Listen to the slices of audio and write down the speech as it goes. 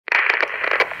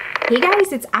Hey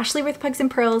guys, it's Ashley with Pugs and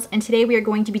Pearls, and today we are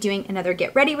going to be doing another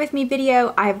get ready with me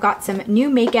video. I've got some new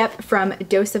makeup from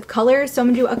Dose of Colors, so I'm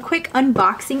gonna do a quick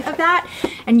unboxing of that,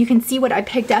 and you can see what I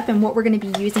picked up and what we're gonna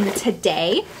be using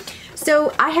today.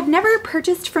 So I have never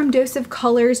purchased from Dose of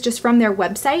Colors, just from their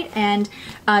website, and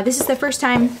this is the first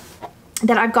time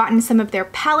that I've gotten some of their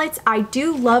palettes. I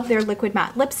do love their liquid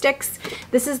matte lipsticks.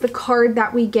 This is the card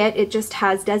that we get. It just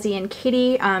has Desi and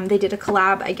Katie. They did a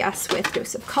collab, I guess, with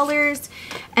Dose of Colors.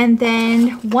 And then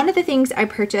one of the things I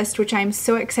purchased, which I'm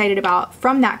so excited about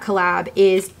from that collab,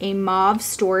 is a Mauve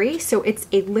Story. So it's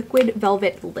a liquid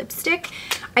velvet lipstick.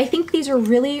 I think these are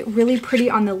really, really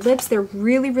pretty on the lips. They're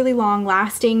really, really long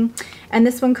lasting. And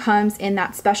this one comes in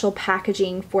that special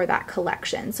packaging for that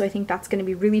collection. So I think that's gonna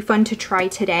be really fun to try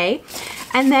today.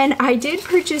 And then I did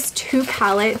purchase two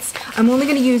palettes. I'm only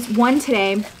gonna use one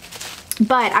today,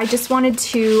 but I just wanted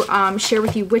to share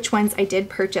with you which ones I did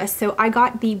purchase. So I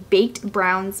got the Baked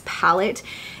Browns palette.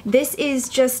 This is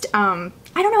just, I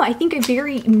don't know, I think a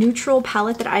very neutral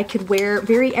palette that I could wear,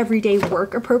 very everyday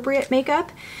work appropriate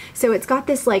makeup. So it's got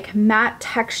this like matte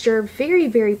texture, very,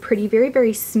 very pretty, very,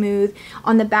 very smooth.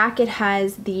 On the back it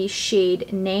has the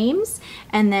shade names,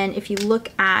 and then if you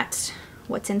look at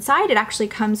what's inside, it actually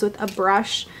comes with a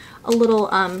brush, a little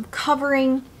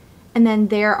covering, and then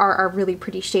there are our really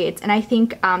pretty shades. And I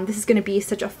think this is gonna be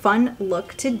such a fun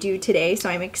look to do today, so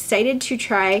I'm excited to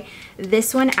try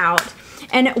this one out.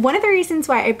 And one of the reasons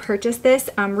why I purchased this,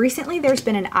 recently there's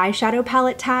been an eyeshadow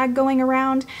palette tag going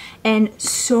around, and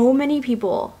so many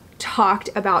people talked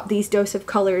about these Dose of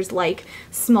Colors like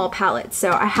small palettes.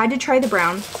 So I had to try the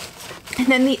brown. And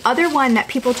then the other one that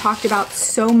people talked about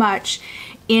so much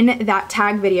in that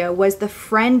tag video was the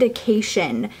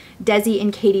Friendication Desi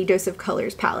and Katie Dose of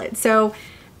Colors palette. So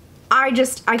I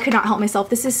could not help myself.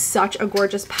 This is such a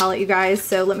gorgeous palette, you guys.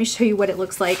 So let me show you what it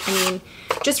looks like. I mean,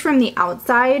 just from the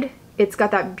outside, it's got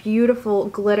that beautiful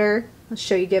glitter. I'll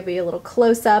show you, give you a little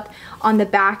close up. On the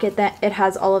back, it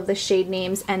has all of the shade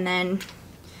names, and then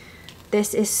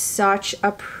this is such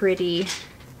a pretty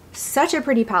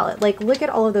palette. Like, look at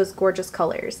all of those gorgeous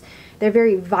colors. They're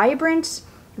very vibrant,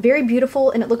 very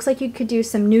beautiful, and it looks like you could do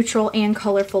some neutral and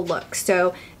colorful looks.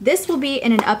 So this will be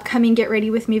in an upcoming Get Ready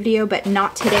With Me video, but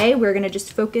not today. We're gonna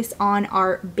just focus on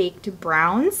our baked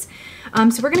browns.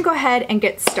 So we're gonna go ahead and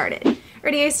get started.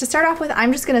 Alrighty guys, to start off with,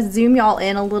 I'm just gonna zoom y'all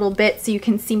in a little bit so you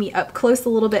can see me up close a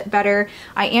little bit better.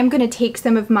 I am gonna take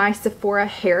some of my Sephora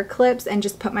hair clips and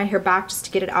just put my hair back just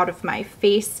to get it out of my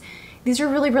face. These are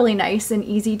really, really nice and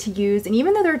easy to use, and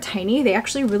even though they're tiny, they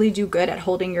actually really do good at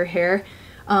holding your hair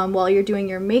while you're doing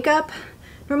your makeup.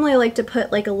 Normally I like to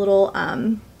put like a little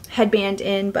headband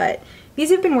in, but these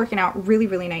have been working out really,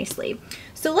 really nicely.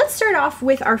 So let's start off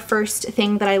with our first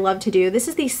thing that I love to do. This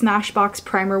is the Smashbox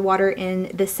Primer Water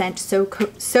in the scent So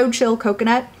Chill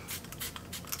Coconut.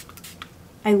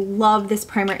 I love this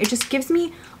primer. It just gives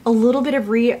me a little bit of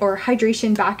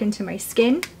hydration back into my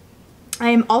skin. I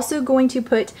am also going to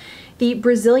put the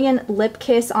Brazilian Lip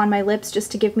Kiss on my lips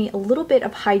just to give me a little bit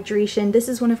of hydration. This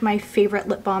is one of my favorite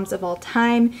lip balms of all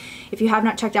time. If you have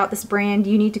not checked out this brand,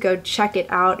 you need to go check it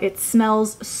out. It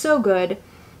smells so good.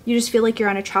 You just feel like you're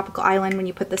on a tropical island when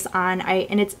you put this on.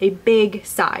 And it's a big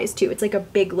size too. It's like a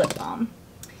big lip balm.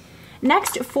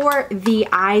 Next, for the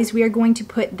eyes, we are going to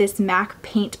put this MAC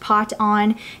Paint Pot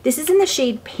on. This is in the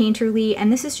shade Painterly,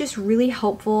 and this is just really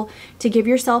helpful to give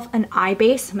yourself an eye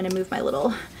base. I'm gonna move my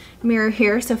little mirror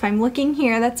here, so if I'm looking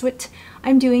here, that's what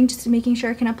I'm doing, just making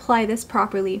sure I can apply this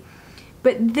properly.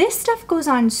 But this stuff goes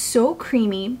on so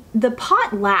creamy. The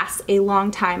pot lasts a long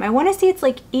time. I wanna say it's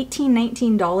like $18,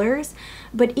 $19,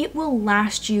 but it will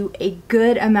last you a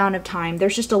good amount of time.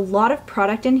 There's just a lot of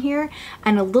product in here,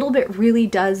 and a little bit really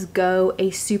does go a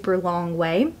super long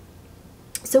way.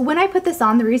 So when I put this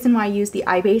on, the reason why I use the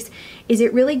eye base is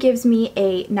it really gives me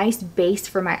a nice base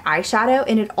for my eyeshadow,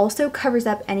 and it also covers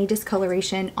up any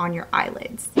discoloration on your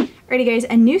eyelids. Alrighty guys,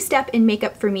 a new step in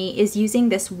makeup for me is using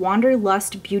this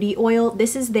Wanderlust Beauty Oil.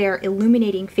 This is their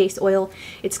illuminating face oil.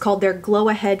 It's called their Glow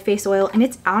Ahead face oil, and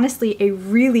it's honestly a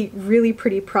really, really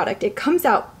pretty product. It comes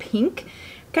out pink,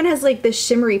 kind of has like this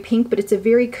shimmery pink, but it's a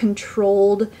very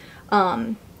controlled,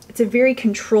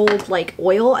 like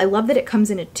oil. I love that it comes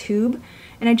in a tube,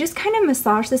 and I just kind of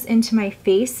massage this into my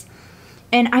face,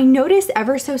 and I notice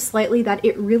ever so slightly that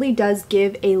it really does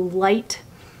give a light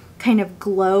kind of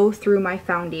glow through my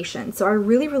foundation. So I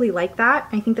really, really like that.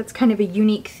 I think that's kind of a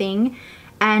unique thing.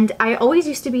 And I always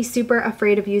used to be super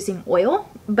afraid of using oil,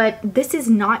 but this is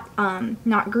not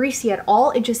greasy at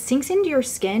all. It just sinks into your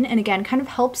skin, and again, kind of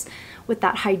helps with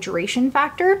that hydration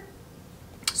factor.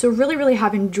 So really, really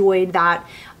have enjoyed that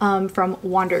from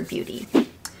Wander Beauty.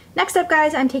 Next up,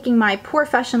 guys, I'm taking my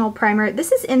Professional primer.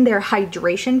 This is in their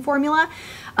hydration formula.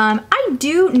 I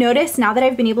do notice now that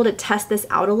I've been able to test this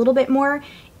out a little bit more,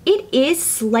 it is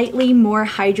slightly more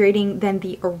hydrating than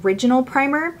the original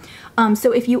primer.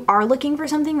 So if you are looking for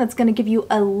something that's going to give you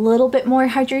a little bit more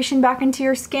hydration back into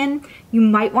your skin, you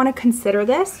might want to consider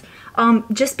this.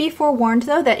 Just be forewarned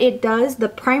though that the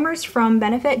primers from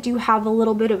Benefit do have a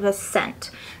little bit of a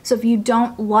scent. So if you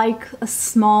don't like a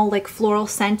small like floral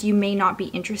scent, you may not be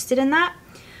interested in that.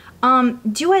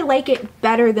 Do I like it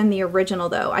better than the original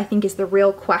though, I think is the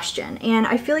real question. And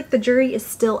I feel like the jury is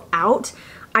still out.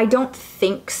 I don't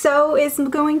think so is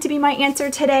going to be my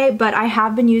answer today, but I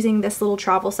have been using this little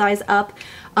travel size up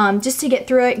just to get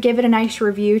through it, give it a nice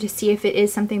review to see if it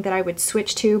is something that I would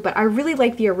switch to, but I really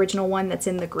like the original one that's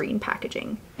in the green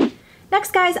packaging.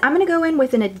 Next, guys, I'm going to go in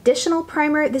with an additional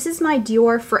primer. This is my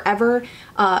Dior Forever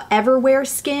Everwear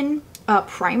Skin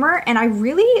primer, and I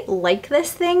really like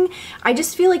this thing. I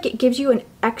just feel like it gives you an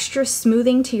extra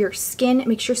smoothing to your skin. It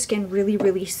makes your skin really,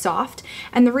 really soft.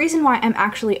 And the reason why I'm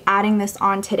actually adding this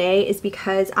on today is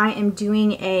because I am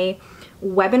doing a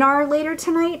webinar later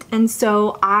tonight, and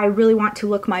so I really want to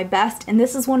look my best, and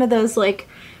this is one of those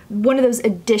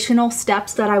additional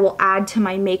steps that I will add to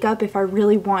my makeup if I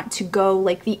really want to go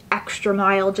like the extra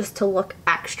mile just to look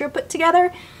extra put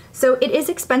together. So it is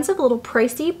expensive, a little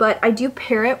pricey, but I do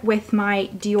pair it with my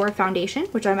Dior foundation,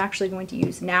 which I'm actually going to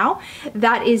use now.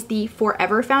 That is the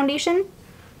Forever foundation.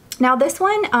 Now this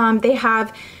one, they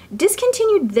have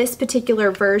discontinued this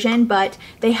particular version, but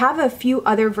they have a few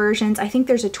other versions. I think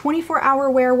there's a 24-hour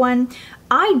wear one.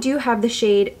 I do have the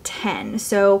shade 10,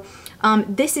 so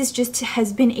this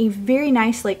has been a very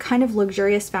nice, like kind of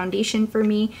luxurious foundation for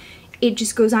me. It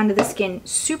just goes onto the skin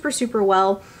super, super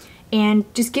well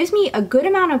and just gives me a good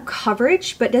amount of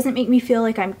coverage, but doesn't make me feel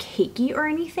like I'm cakey or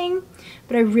anything,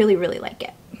 but I really, really like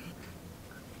it.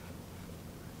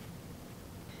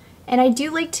 And I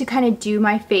do like to kind of do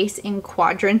my face in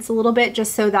quadrants a little bit,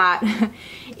 just so that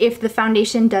if the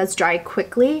foundation does dry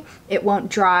quickly, it won't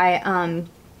dry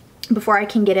before I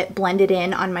can get it blended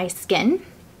in on my skin.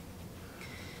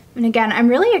 And again, I'm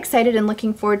really excited and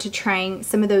looking forward to trying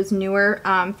some of those newer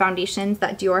foundations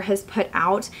that Dior has put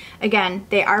out. Again,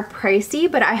 they are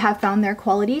pricey, but I have found their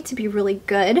quality to be really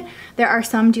good. There are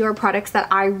some Dior products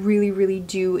that I really, really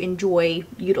do enjoy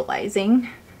utilizing.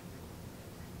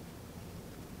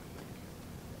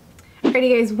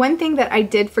 Alrighty guys, one thing that I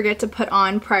did forget to put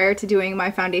on prior to doing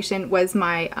my foundation was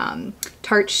my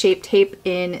Tarte Shape Tape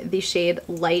in the shade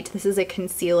Light. This is a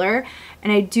concealer,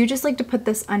 and I do just like to put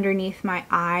this underneath my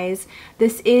eyes.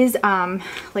 This is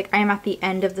like I am at the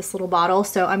end of this little bottle,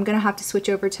 so I'm gonna have to switch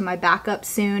over to my backup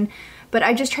soon, but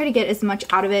I just try to get as much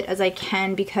out of it as I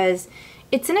can because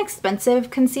it's an expensive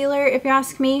concealer if you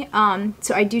ask me,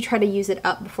 so I do try to use it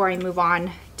up before I move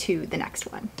on to the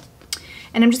next one.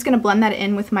 And I'm just going to blend that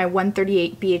in with my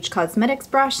 138 BH Cosmetics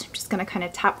brush. I'm just going to kind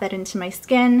of tap that into my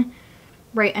skin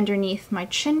right underneath my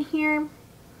chin here.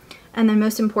 And then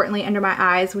most importantly under my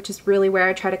eyes, which is really where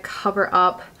I try to cover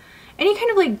up any kind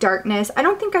of like darkness. I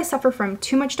don't think I suffer from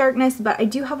too much darkness, but I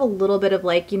do have a little bit of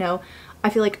like, you know, I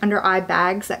feel like under eye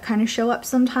bags that kind of show up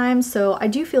sometimes. So I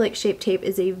do feel like Shape Tape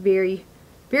is a very,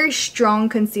 very strong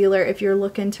concealer if you're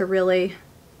looking to really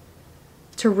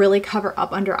cover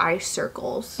up under eye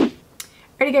circles.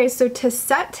 Alrighty guys, so to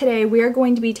set today, we are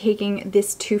going to be taking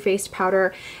this Too Faced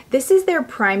powder. This is their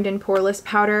Primed and Poreless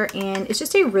powder, and it's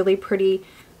just a really pretty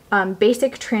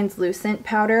basic translucent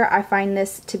powder. I find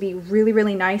this to be really,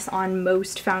 really nice on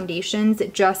most foundations.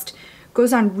 It just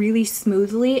goes on really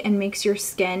smoothly and makes your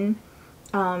skin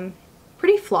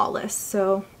pretty flawless.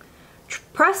 So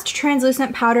pressed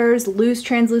translucent powders, loose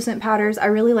translucent powders, I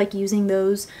really like using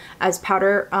those as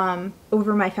powder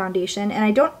over my foundation, and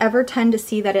I don't ever tend to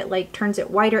see that it like turns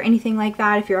it white or anything like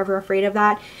that if you're ever afraid of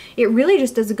that. It really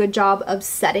just does a good job of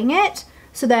setting it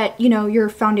so that, you know, your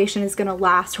foundation is going to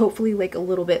last hopefully like a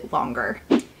little bit longer.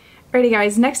 Alrighty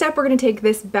guys, next up we're going to take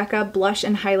this Becca blush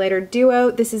and highlighter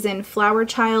duo. This is in Flower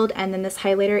Child, and then this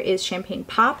highlighter is Champagne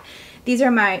Pop. These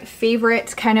are my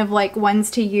favorite kind of like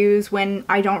ones to use when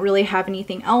I don't really have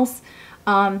anything else.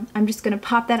 I'm just going to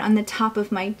pop that on the top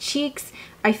of my cheeks.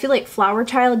 I feel like Flower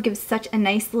Child gives such a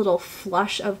nice little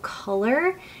flush of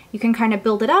color. You can kind of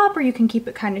build it up or you can keep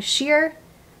it kind of sheer,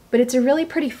 but it's a really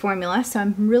pretty formula, so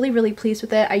I'm really, really pleased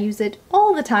with it. I use it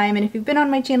all the time, and if you've been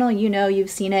on my channel, you know you've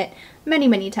seen it many,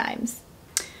 many times.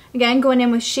 Again, going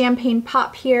in with Champagne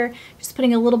Pop here, just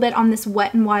putting a little bit on this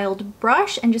Wet n Wild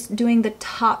brush and just doing the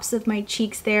tops of my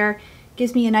cheeks there.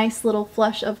 Gives me a nice little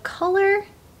flush of color.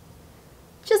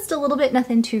 Just a little bit,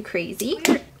 nothing too crazy.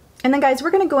 And then guys,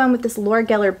 we're going to go in with this Laura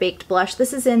Geller Baked Blush.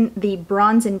 This is in the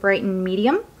Bronze and Brighten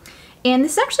Medium. And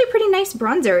this is actually a pretty nice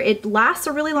bronzer. It lasts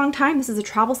a really long time. This is a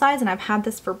travel size and I've had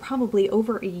this for probably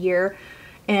over a year.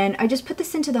 And I just put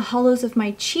this into the hollows of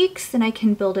my cheeks and I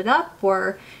can build it up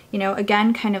or, you know,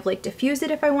 again, kind of like diffuse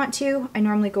it if I want to. I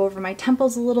normally go over my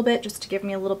temples a little bit just to give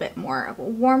me a little bit more of a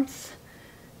warmth.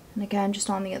 And again, just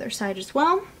on the other side as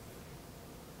well.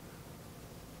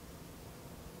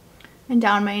 And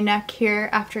down my neck here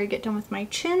after I get done with my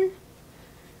chin.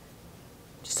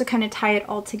 Just to kind of tie it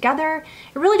all together.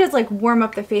 It really does like warm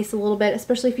up the face a little bit,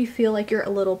 especially if you feel like you're a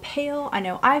little pale. I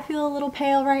know I feel a little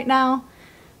pale right now,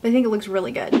 but I think it looks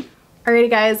really good. Alrighty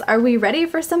guys, are we ready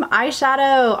for some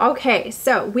eyeshadow? Okay,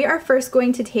 so we are first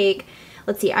going to take,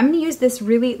 let's see, I'm gonna use this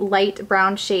really light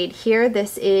brown shade here.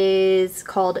 This is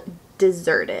called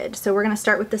Deserted. So we're gonna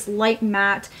start with this light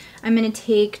matte. I'm gonna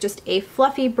take just a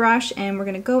fluffy brush and we're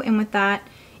gonna go in with that.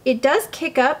 It does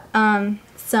kick up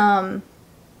some,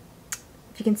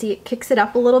 if you can see, it kicks it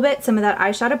up a little bit, some of that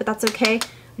eyeshadow, but that's okay.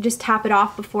 I just tap it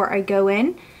off before I go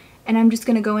in. And I'm just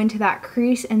gonna go into that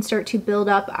crease and start to build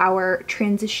up our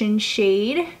transition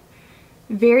shade.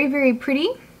 Very, very pretty.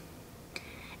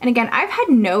 And again, I've had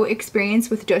no experience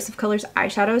with Dose of Colors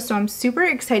eyeshadows, so I'm super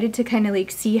excited to kind of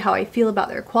like see how I feel about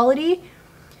their quality.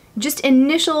 Just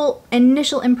initial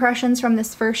impressions from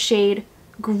this first shade.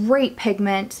 Great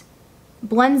pigment,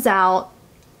 blends out,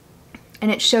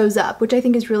 and it shows up, which I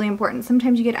think is really important.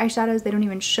 Sometimes you get eyeshadows, they don't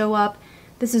even show up.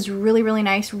 This is really, really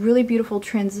nice, really beautiful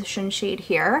transition shade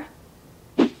here.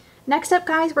 Next up,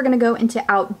 guys, we're gonna go into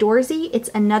Outdoorsy. It's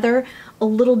another a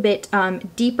little bit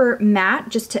deeper matte,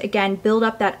 just to, again, build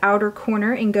up that outer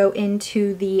corner and go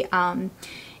into the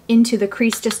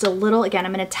crease just a little. Again,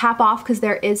 I'm gonna tap off because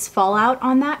there is fallout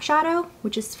on that shadow,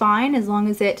 which is fine as long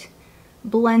as it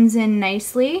blends in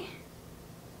nicely.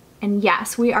 And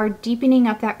yes, we are deepening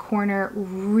up that corner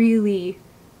really,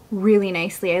 really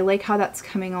nicely. I like how that's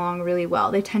coming along really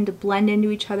well. They tend to blend into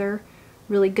each other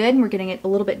really good, and we're getting it a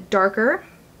little bit darker.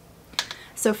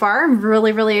 So far, I'm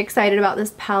really, really excited about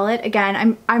this palette.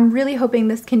 Again, I'm really hoping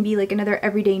this can be like another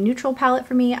everyday neutral palette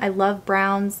for me. I love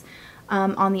browns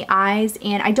on the eyes,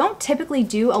 and I don't typically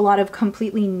do a lot of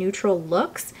completely neutral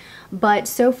looks, but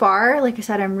so far, like I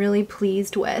said, I'm really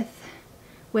pleased with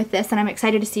this, and I'm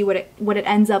excited to see what it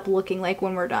ends up looking like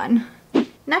when we're done.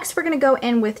 Next, we're gonna go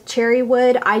in with Cherry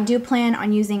Wood. I do plan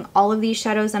on using all of these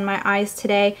shadows on my eyes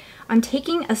today. I'm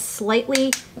taking a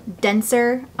slightly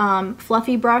denser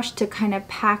fluffy brush to kind of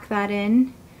pack that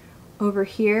in over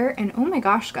here. And oh my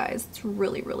gosh, guys, it's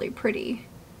really, really pretty.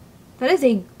 That is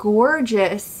a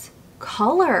gorgeous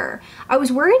color. I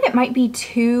was worried it might be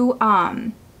too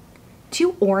orangey,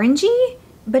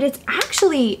 but it's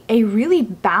actually a really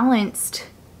balanced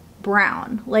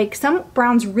brown. Like, some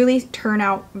browns really turn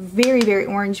out very, very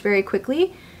orange very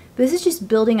quickly. This is just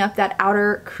building up that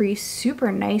outer crease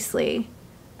super nicely.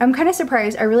 I'm kind of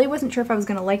surprised. I really wasn't sure if I was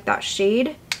gonna like that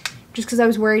shade just because I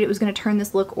was worried it was gonna turn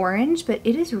this look orange, but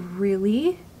it is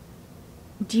really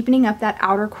deepening up that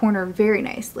outer corner very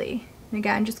nicely. And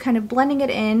again, just kind of blending it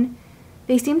in.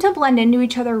 They seem to blend into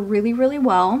each other really, really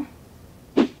well.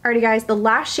 Alrighty guys, the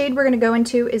last shade we're gonna go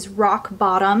into is Rock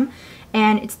Bottom,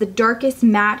 and it's the darkest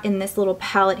matte in this little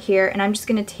palette here, and I'm just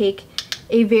gonna take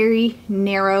a very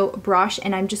narrow brush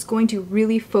and I'm just going to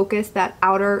really focus that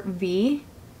outer V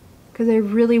because I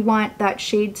really want that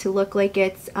shade to look like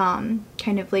it's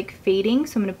kind of like fading,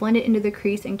 so I'm gonna blend it into the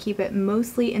crease and keep it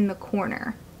mostly in the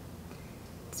corner.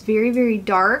 It's very, very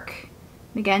dark.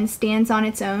 Again, stands on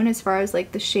its own as far as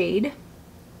like the shade.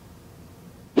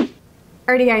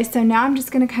 Alrighty guys, so now I'm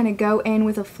just gonna kind of go in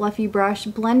with a fluffy brush,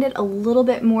 blend it a little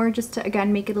bit more just to,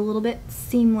 again, make it a little bit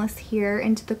seamless here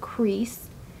into the crease.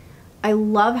 I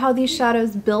love how these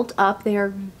shadows built up. They are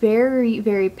very,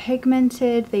 very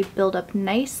pigmented. They build up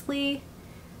nicely.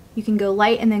 You can go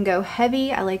light and then go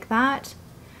heavy. I like that.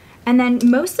 And then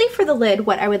mostly for the lid,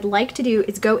 what I would like to do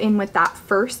is go in with that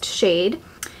first shade,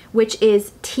 which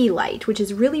is Tea Light, which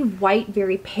is really white,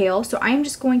 very pale. So I'm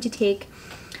just going to take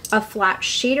a flat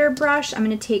shader brush. I'm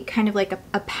going to take kind of like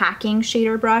a packing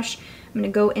shader brush. I'm going to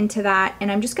go into that,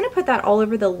 and I'm just going to put that all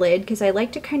over the lid because I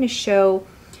like to kind of show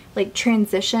like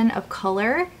transition of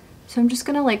color. So I'm just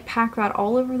going to like pack that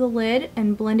all over the lid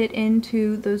and blend it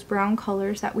into those brown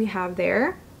colors that we have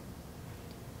there.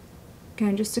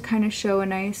 Again, just to kind of show a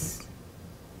nice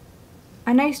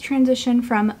transition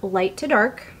from light to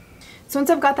dark. So once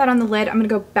I've got that on the lid, I'm going to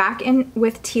go back in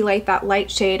with Tea Light, that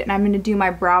light shade, and I'm going to do my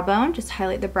brow bone, just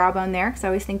highlight the brow bone there because I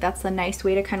always think that's a nice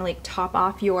way to kind of like top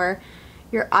off your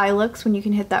eye looks when you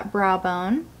can hit that brow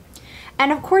bone.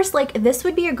 And of course, like this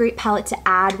would be a great palette to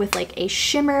add with like a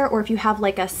shimmer, or if you have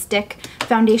like a stick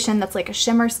foundation that's like a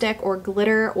shimmer stick or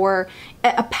glitter or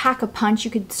a pack a punch,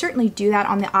 you could certainly do that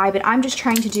on the eye, but I'm just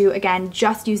trying to do, again,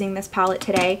 just using this palette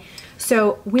today.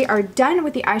 So we are done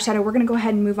with the eyeshadow. We're gonna go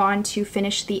ahead and move on to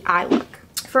finish the eye look.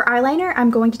 For eyeliner, I'm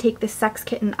going to take the Sex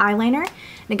Kitten eyeliner.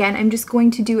 And again, I'm just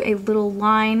going to do a little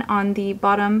line on the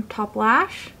bottom top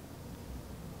lash.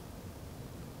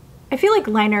 I feel like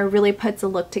liner really puts a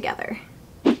look together.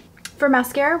 For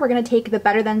mascara, we're going to take the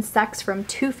Better Than Sex from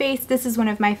Too Faced. This is one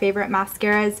of my favorite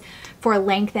mascaras for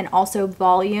length and also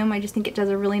volume. I just think it does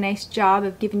a really nice job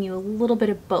of giving you a little bit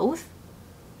of both.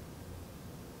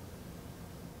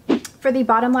 For the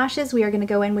bottom lashes, we are going to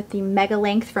go in with the Mega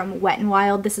Length from Wet n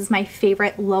Wild. This is my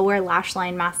favorite lower lash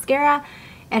line mascara.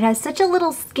 It has such a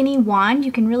little skinny wand.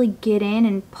 You can really get in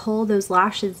and pull those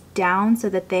lashes down so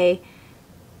that they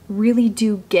really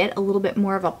do get a little bit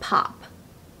more of a pop.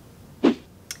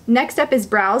 Next up is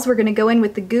brows. We're going to go in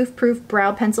with the Goof Proof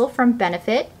Brow Pencil from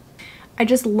Benefit. I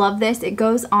just love this. It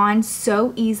goes on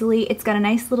so easily. It's got a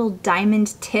nice little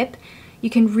diamond tip. You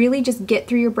can really just get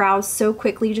through your brows so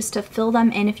quickly just to fill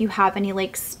them in if you have any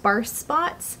like sparse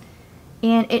spots.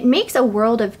 And it makes a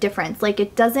world of difference. Like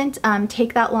it doesn't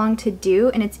take that long to do,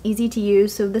 and it's easy to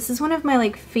use. So this is one of my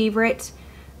like favorite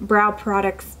brow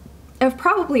products of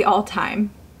probably all time.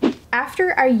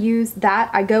 After I use that,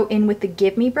 I go in with the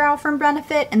Give Me Brow from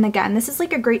Benefit. And again, this is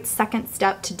like a great second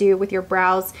step to do with your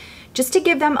brows, just to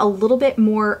give them a little bit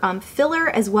more filler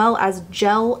as well as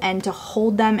gel, and to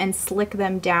hold them and slick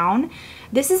them down.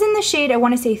 This is in the shade, I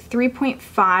want to say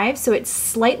 3.5, so it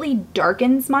slightly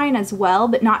darkens mine as well,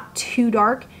 but not too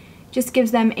dark. Just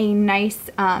gives them a nice,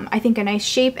 I think a nice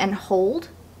shape and hold.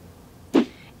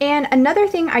 And another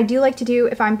thing I do like to do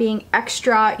if I'm being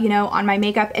extra, you know, on my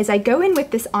makeup is I go in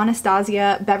with this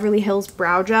Anastasia Beverly Hills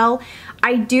Brow Gel.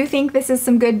 I do think this is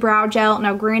some good brow gel.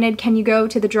 Now granted, can you go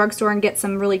to the drugstore and get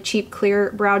some really cheap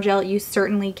clear brow gel? You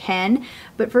certainly can.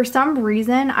 But for some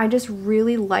reason, I just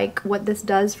really like what this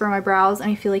does for my brows,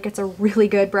 and I feel like it's a really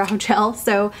good brow gel.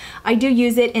 So I do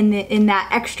use it in that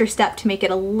extra step to make it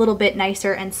a little bit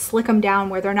nicer and slick them down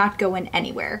where they're not going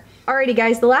anywhere. Alrighty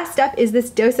guys, the last step is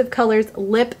this Dose of Colors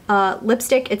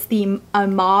lipstick. It's the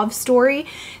Mauve Story.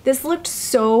 This looked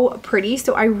so pretty,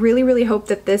 so I really hope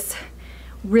that this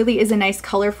really is a nice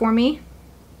color for me.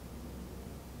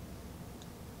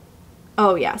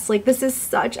 Oh yes, like this is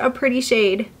such a pretty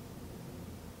shade.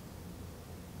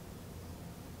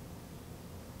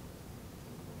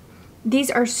 These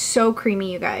are so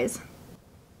creamy, you guys.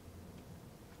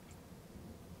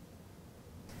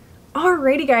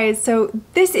 Alrighty guys, so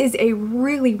this is a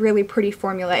really pretty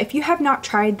formula. If you have not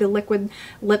tried the liquid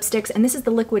lipsticks, and this is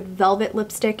the Liquid Velvet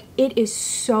lipstick, it is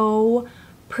so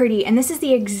pretty, and this is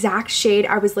the exact shade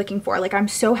I was looking for. Like, I'm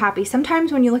so happy.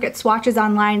 Sometimes when you look at swatches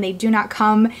online, they do not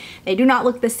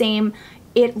look the same.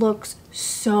 It looks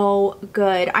so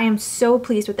good. I am so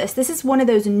pleased with this. This is one of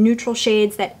those neutral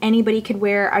shades that anybody could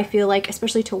wear, I feel like,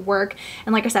 especially to work.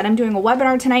 And like I said, I'm doing a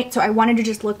webinar tonight, so I wanted to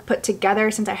just look put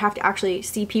together since I have to actually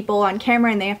see people on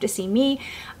camera and they have to see me.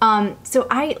 So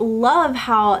I love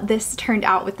how this turned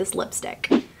out with this lipstick.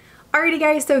 Alrighty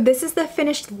guys, so this is the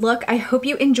finished look. I hope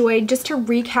you enjoyed. Just to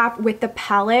recap with the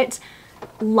palette,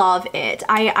 love it.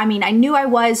 I mean, I knew I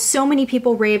was. So many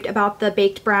people raved about the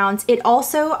baked browns. It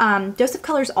also, Dose of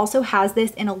Colors also has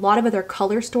this in a lot of other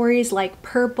color stories like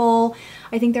purple.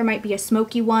 I think there might be a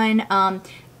smoky one.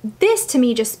 This to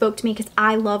me just spoke to me because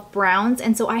I love browns,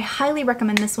 and so I highly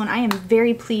recommend this one. I am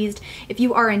very pleased. If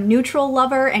you are a neutral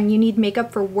lover and you need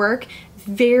makeup for work,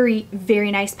 very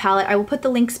nice palette. I will put the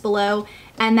links below.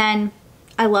 And then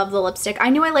I love the lipstick.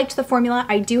 I knew I liked the formula.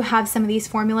 I do have some of these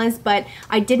formulas, but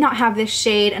I did not have this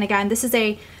shade. And again,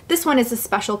 this one is a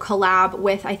special collab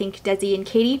with, I think, Desi and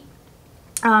Katie.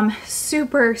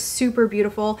 Super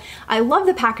beautiful. I love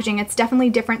the packaging. It's definitely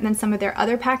different than some of their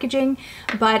other packaging,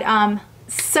 but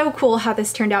so cool how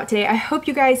this turned out today. I hope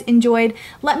you guys enjoyed.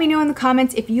 Let me know in the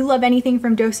comments if you love anything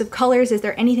from Dose of Colors. Is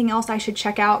there anything else I should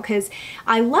check out? Because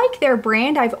I like their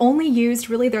brand. I've only used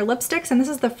really their lipsticks, and this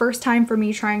is the first time for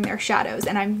me trying their shadows,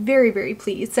 and I'm very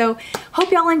pleased. So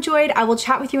hope y'all enjoyed. I will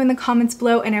chat with you in the comments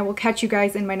below, and I will catch you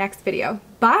guys in my next video.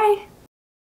 Bye!